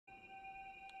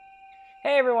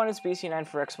Hey everyone, it's BC9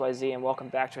 for XYZ, and welcome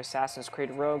back to Assassin's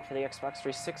Creed Rogue for the Xbox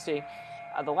 360.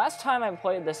 The last time I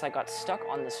played this, I got stuck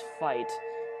on this fight,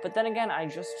 but then again, I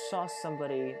just saw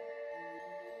somebody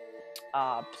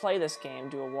play this game,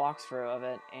 do a walkthrough of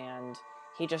it, and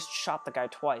he just shot the guy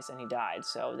twice and he died.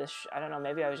 So this, I don't know,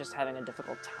 maybe I was just having a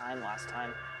difficult time last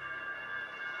time.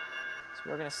 So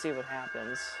we're gonna see what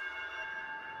happens.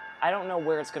 I don't know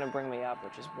where it's gonna bring me up,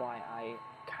 which is why I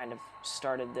kind of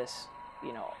started this,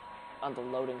 you know, on the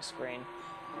loading screen.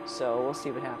 So we'll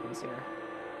see what happens here.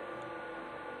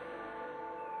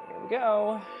 Here we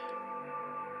go.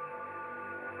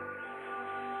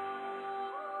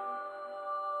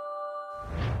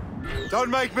 Don't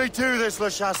make me do this,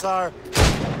 Le Chasseur.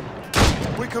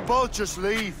 We could both just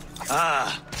leave.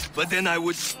 Ah, but then I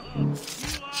would... You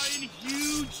are in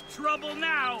huge trouble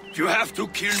now. You have to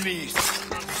kill me.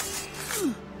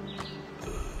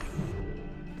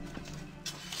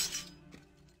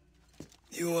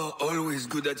 You are always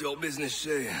good at your business,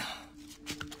 Shay.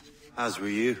 As were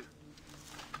you.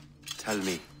 Tell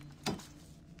me,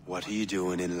 what are you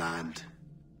doing inland?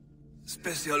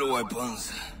 Special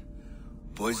weapons.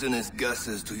 Poisonous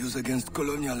gases to use against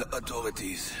colonial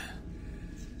authorities.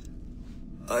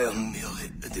 I am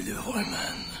merely a delivery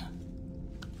man.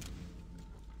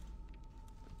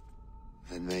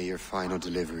 Then may your final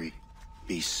delivery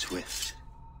be swift.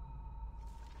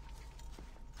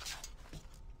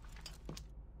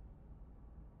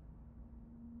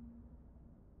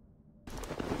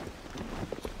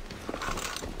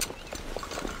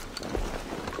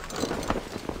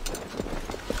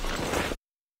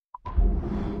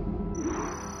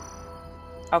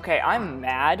 Okay, I'm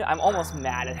mad. I'm almost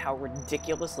mad at how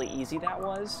ridiculously easy that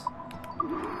was.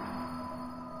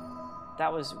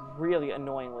 That was really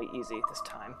annoyingly easy this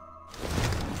time.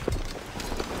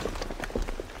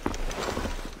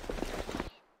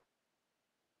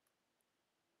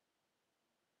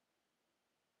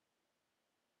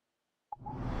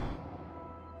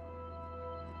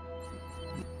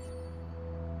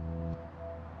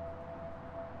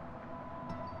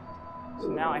 So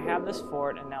now I have this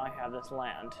fort, and now I have this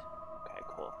land. Okay,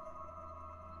 cool.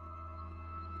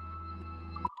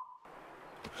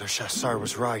 Le Chasseur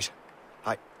was right.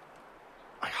 I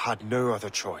had no other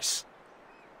choice.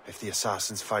 If the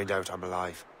assassins find out I'm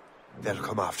alive, they'll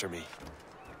come after me.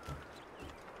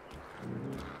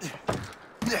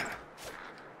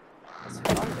 Let's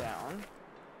head on down.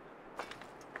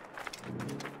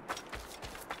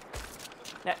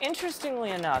 Now, interestingly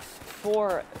enough,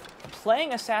 for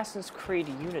playing Assassin's Creed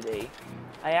Unity,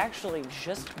 I actually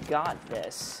just got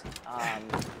this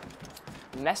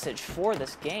message for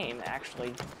this game,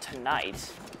 actually,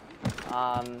 tonight.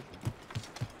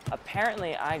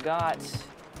 Apparently, I got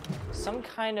some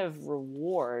kind of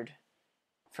reward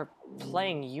for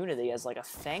playing Unity as like a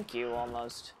thank you,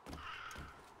 almost.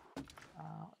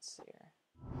 Let's see here.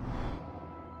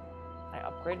 Can I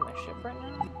upgrade my ship right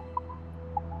now?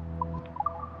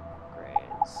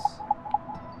 Upgrades.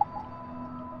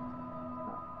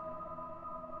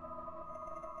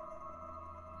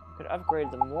 Could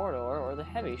upgrade the Mordor or the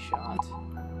Heavy Shot.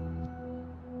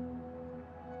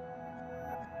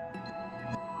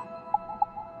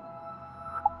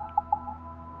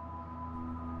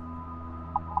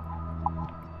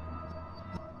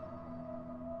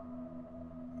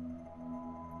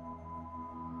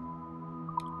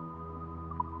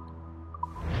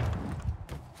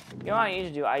 You know what I need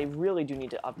to do? I really do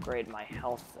need to upgrade my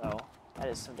health, though. That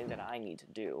is something that I need to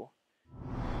do.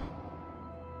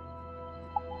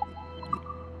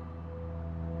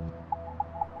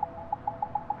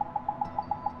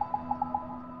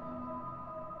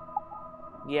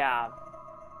 Yeah.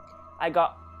 I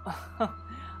got...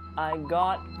 I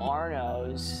got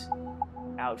Arno's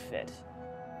outfit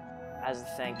as a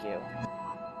thank you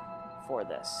for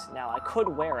this. Now, I could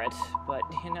wear it, but,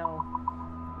 you know...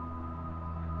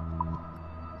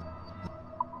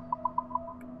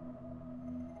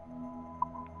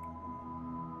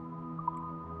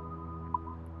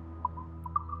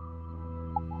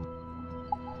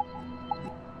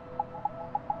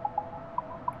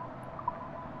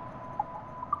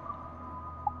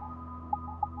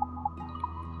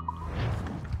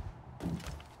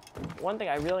 One thing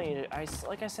I really need to,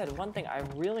 like I said, one thing I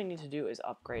really need to do is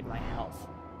upgrade my health.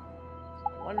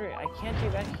 I'm wondering, I can't do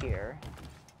that here.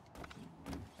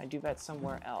 I do that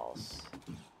somewhere else.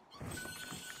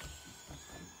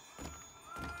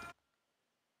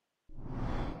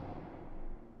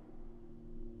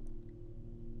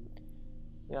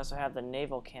 We also have the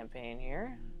naval campaign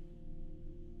here.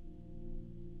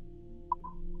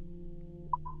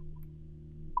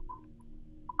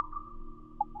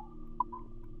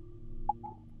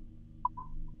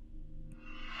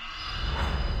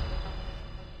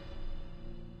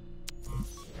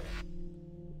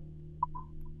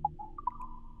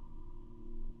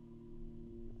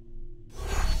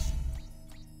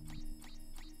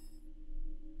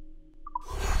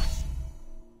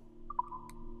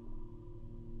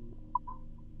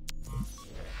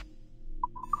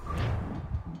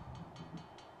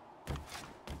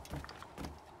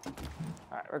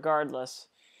 regardless.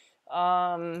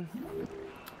 Now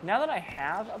that I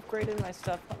have upgraded my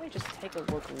stuff, let me just take a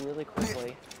look really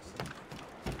quickly.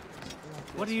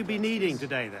 What do you be needing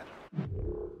today, then?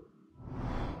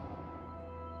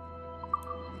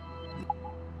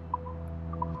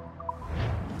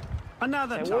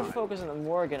 Another I time. would focus on the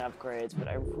Morgan upgrades, but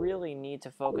I really need to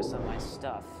focus on my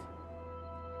stuff,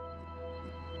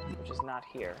 which is not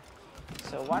here.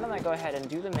 So why don't I go ahead and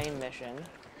do the main mission.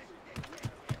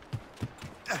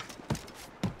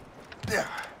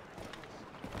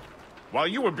 While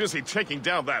you were busy taking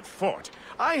down that fort,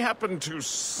 I happened to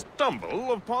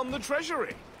stumble upon the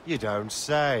treasury. You don't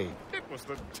say. It was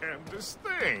the damnedest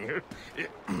thing.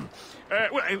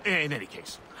 Well, in any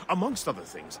case, amongst other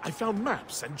things, I found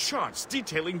maps and charts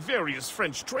detailing various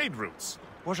French trade routes.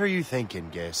 What are you thinking,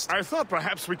 guest? I thought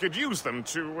perhaps we could use them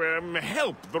to,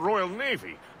 help the Royal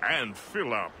Navy and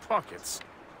fill our pockets.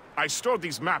 I stored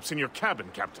these maps in your cabin,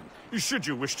 Captain, should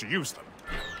you wish to use them.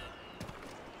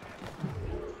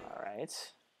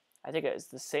 Alright. I think it's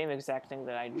the same exact thing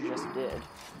that I just did.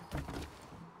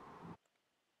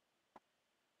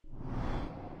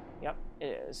 Yep,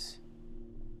 it is.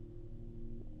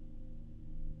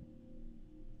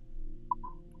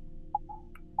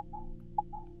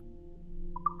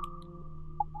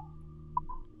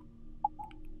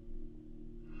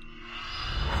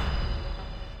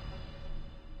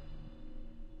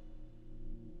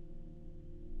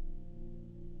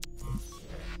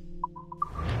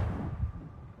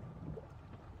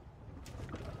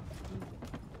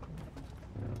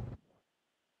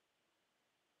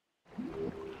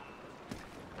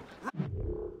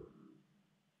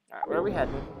 Alright, where are we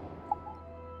heading?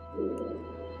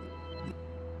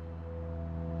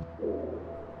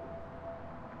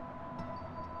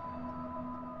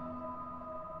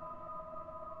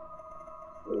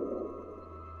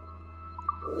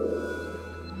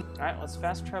 Alright, let's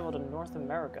fast travel to North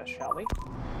America, shall we?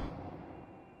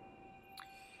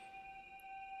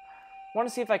 I want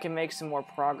to see if I can make some more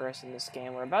progress in this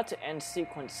game. We're about to end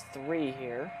sequence 3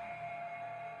 here.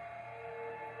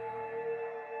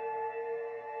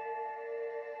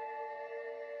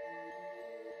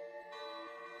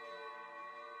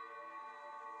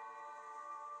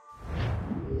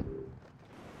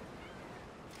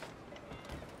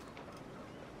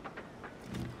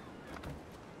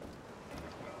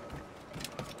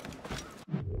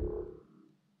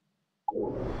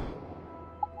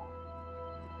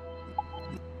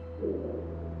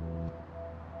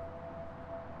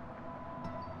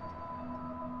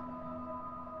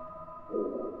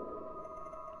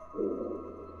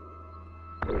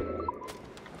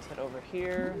 Let's head over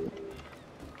here.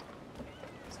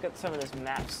 Let's get some of this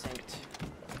map synced.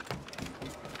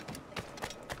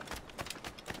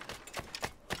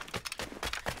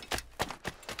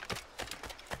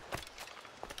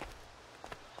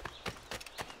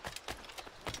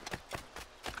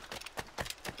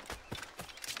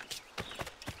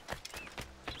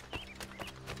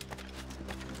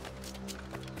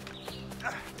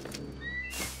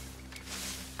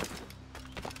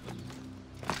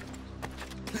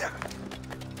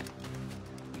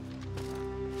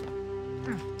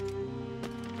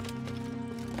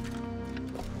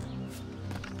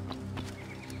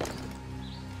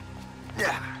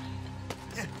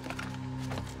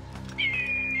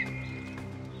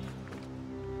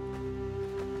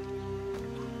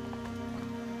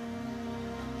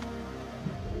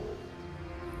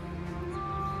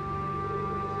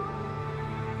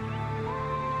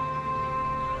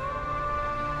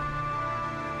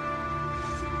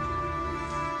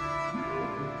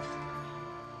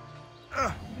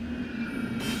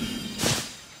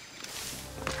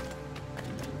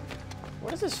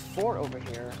 What is this fort over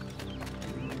here?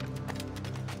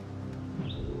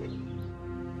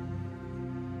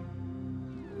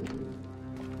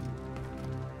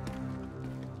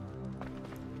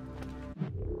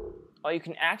 Oh, you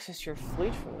can access your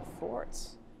fleet from the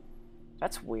forts.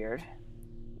 That's weird.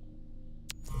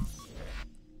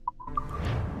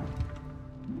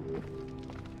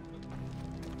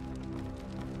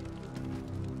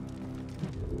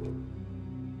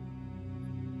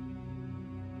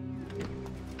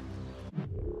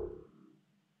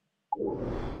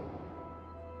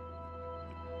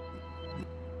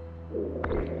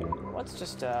 Let's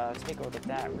just take a look at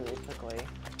that really quickly.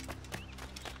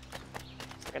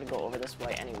 So I gotta go over this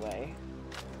way anyway.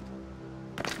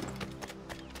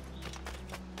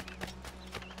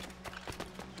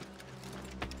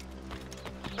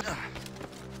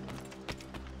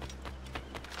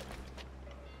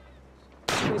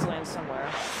 Please land somewhere.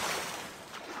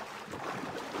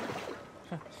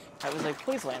 I was like,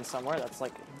 please land somewhere. That's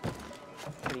like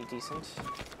pretty decent.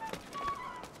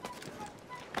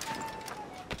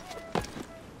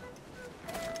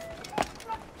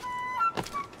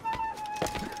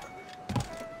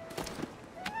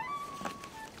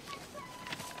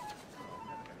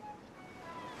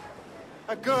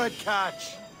 A good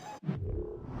catch.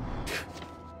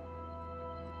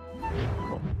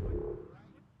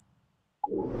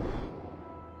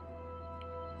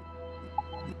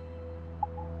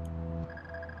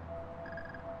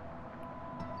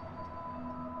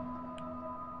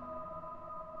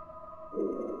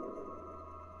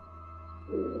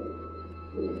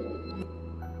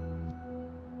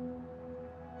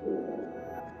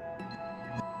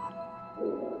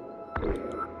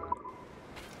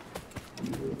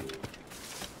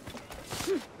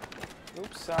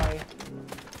 Oops, sorry.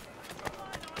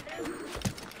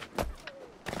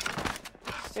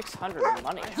 600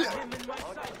 money.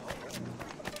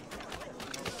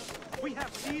 We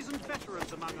have seasoned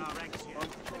veterans among our ranks here.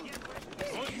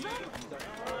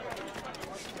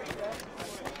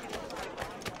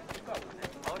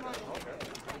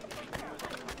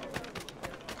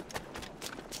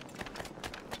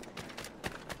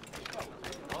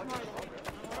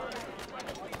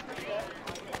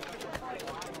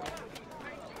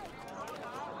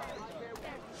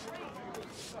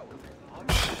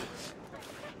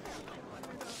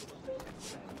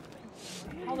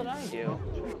 What the hell did I do?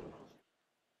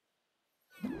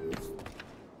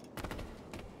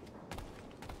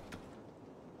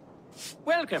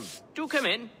 Welcome. Do come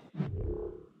in.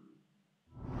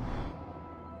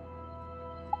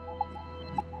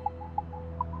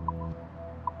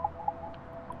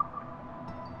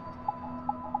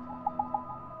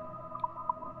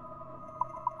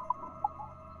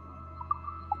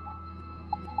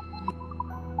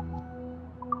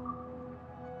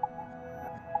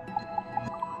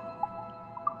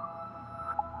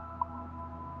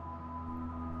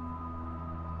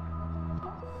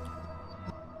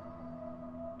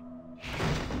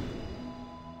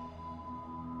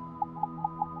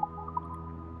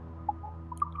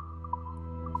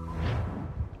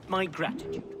 My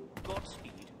gratitude.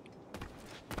 Godspeed.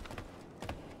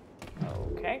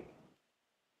 Okay.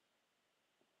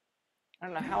 I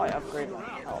don't know how I upgrade my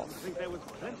I health. think there was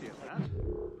plenty of that,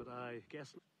 but I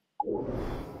guess... I don't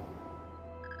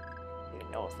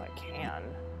even know if I can.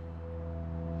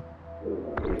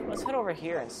 Let's head over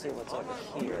here and see what's over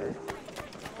here.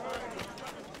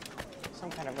 Some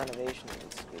kind of renovation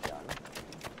needs to be done.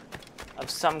 Of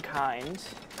some kind.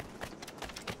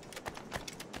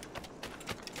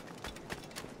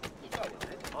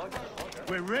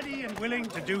 We're ready and willing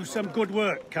to do some good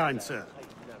work, kind sir.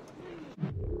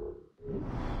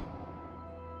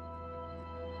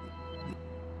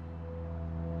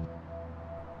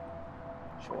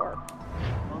 Sure.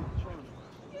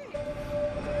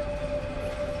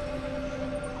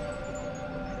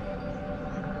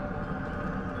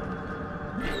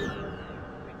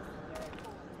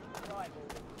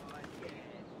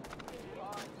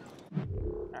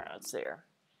 Alright, let's see here.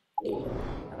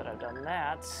 Now that I've done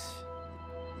that,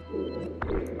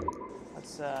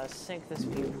 let's sync this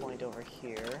viewpoint over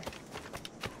here.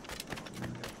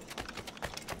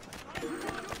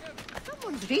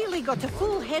 Someone's really got a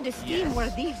full head of steam where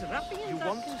these ruffians You are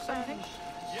want concerned. something?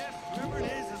 Yes, whoever it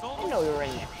is I didn't know we were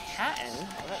in Manhattan.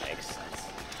 Well, that makes sense.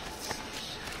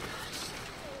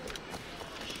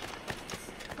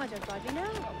 I don't bloody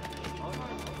know.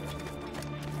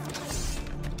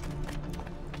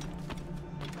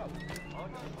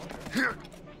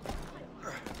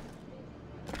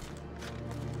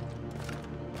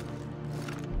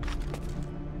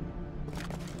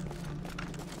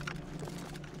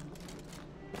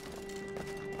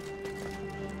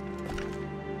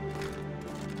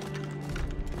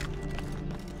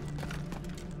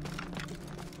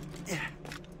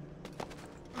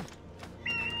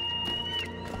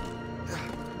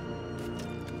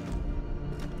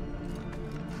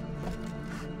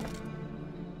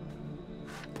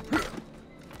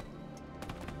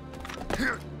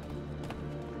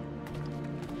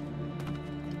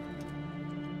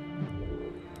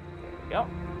 Go.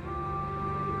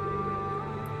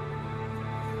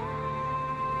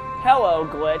 Hello,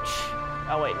 glitch.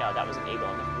 Oh wait, no, that was an eagle.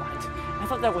 Never mind. I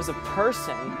thought that was a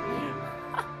person.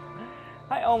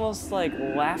 I almost like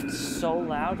laughed so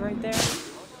loud right there.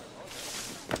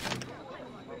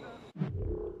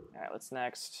 Alright, what's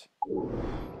next?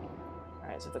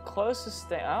 Alright, so the closest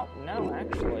thing... Oh, no,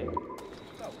 actually.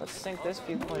 Let's sync this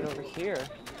viewpoint over here.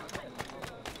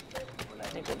 I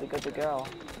think we'll be good to go.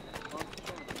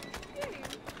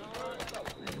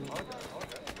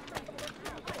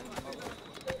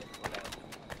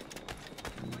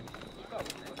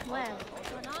 Well,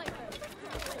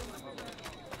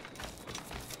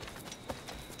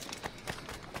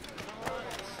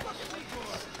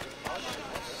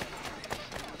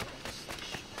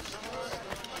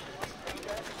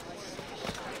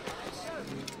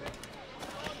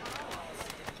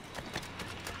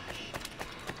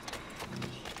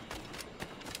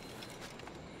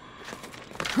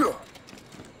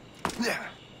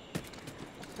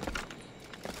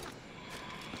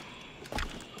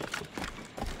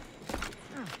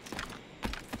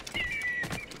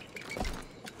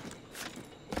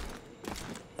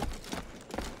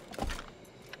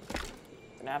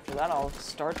 And after that, I'll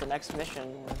start the next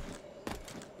mission.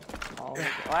 Well,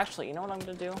 actually, you know what I'm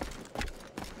gonna do?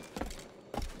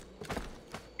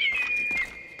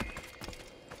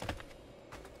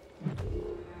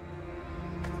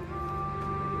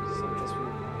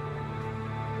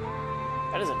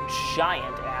 That is a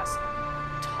giant ass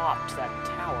top to that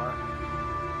tower.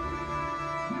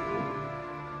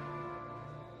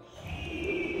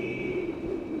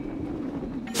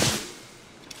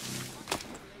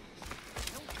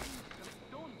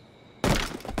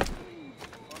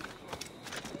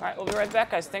 Alright, we'll be right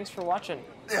back, guys. Thanks for watching.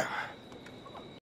 Yeah.